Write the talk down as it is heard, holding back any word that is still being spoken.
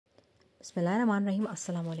Bismillahirrahmanirrahim.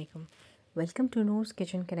 Assalamu alaikum. Welcome to Noors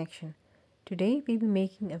Kitchen Connection. Today we'll be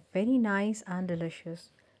making a very nice and delicious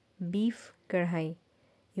beef karahi.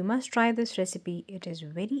 You must try this recipe. It is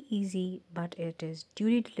very easy, but it is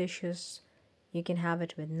duly delicious. You can have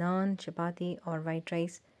it with naan, chapati, or white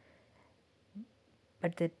rice.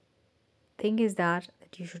 But the thing is that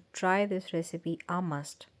you should try this recipe a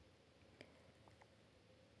must.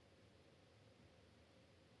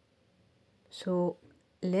 So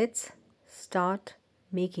let's start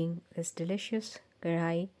making this delicious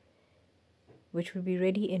karahi, which will be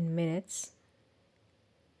ready in minutes.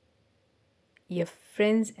 Your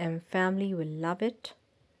friends and family will love it,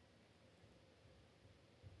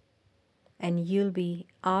 and you'll be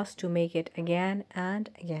asked to make it again and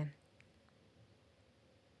again.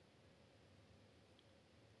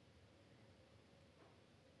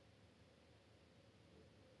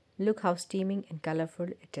 Look how steaming and colorful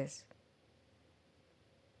it is.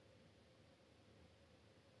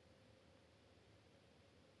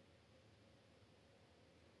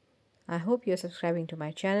 I hope you're subscribing to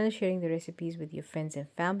my channel, sharing the recipes with your friends and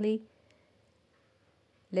family.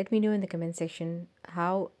 Let me know in the comment section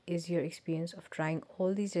how is your experience of trying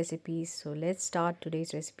all these recipes. So let's start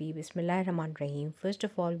today's recipe. Bismillahirrahmanirrahim. First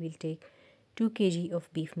of all, we'll take 2 kg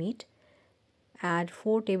of beef meat. Add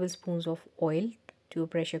 4 tablespoons of oil to a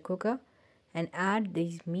pressure cooker and add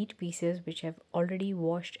these meat pieces which have already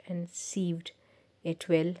washed and sieved it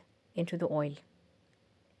well into the oil.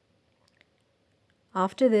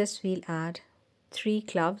 After this, we'll add 3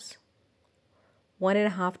 cloves,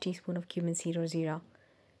 1.5 teaspoon of cumin seed or zira,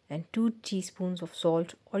 and 2 teaspoons of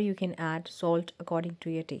salt, or you can add salt according to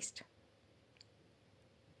your taste.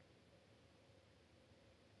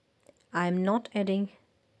 I am not adding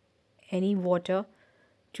any water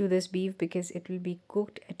to this beef because it will be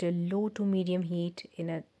cooked at a low to medium heat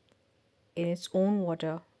in its own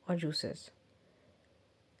water or juices.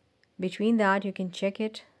 Between that, you can check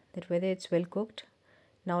it that whether it's well cooked.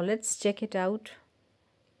 Now let's check it out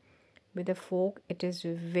with a fork. It is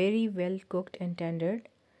very well cooked and tendered.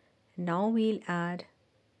 Now we'll add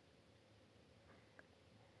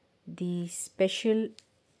the special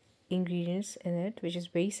ingredients in it, which is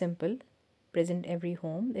very simple, present every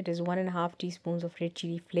home. It is 1.5 teaspoons of red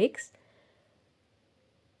chili flakes,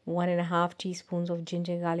 1.5 teaspoons of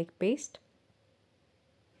ginger garlic paste,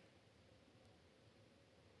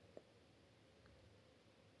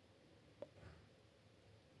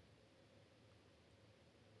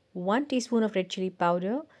 1 teaspoon of red chili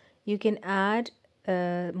powder. You can add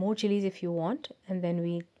more chilies if you want, and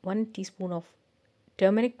then 1 teaspoon of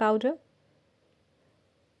turmeric powder.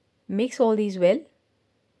 Mix all these well.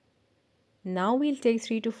 Now we'll take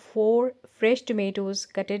 3 to 4 fresh tomatoes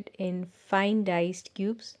cut it in fine diced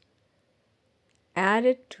cubes. Add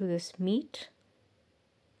it to this meat,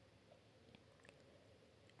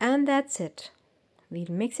 and that's it.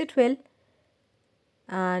 We'll mix it well,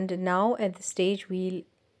 and now at the stage we'll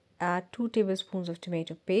add 2 tablespoons of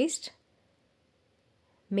tomato paste.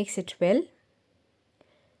 Mix it well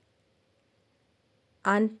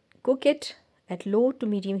and cook it at low to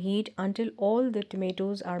medium heat until all the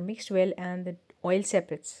tomatoes are mixed well and the oil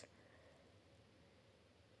separates.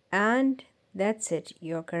 And that's it.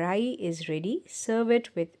 Your karahi is ready. Serve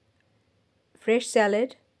it with fresh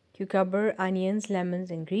salad, cucumber, onions,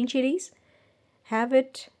 lemons, and green chilies. Have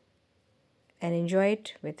it and enjoy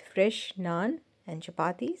it with fresh naan and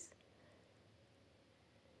chapatis.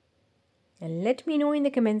 And let me know in the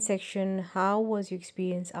comment section how was your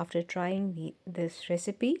experience after trying this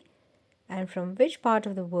recipe, and from which part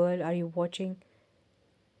of the world are you watching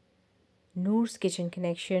Noors Kitchen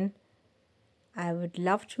Connection. I would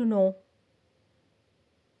love to know.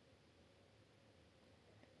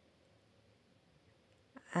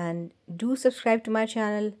 And do subscribe to my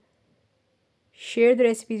channel. Share the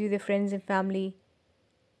recipes with your friends and family.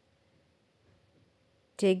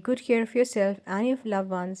 Take good care of yourself and your loved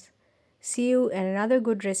ones. See you in another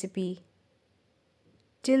good recipe.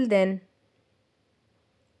 Till then,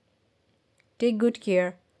 take good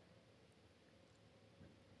care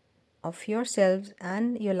of yourselves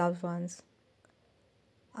and your loved ones.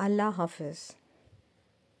 Allah Hafiz.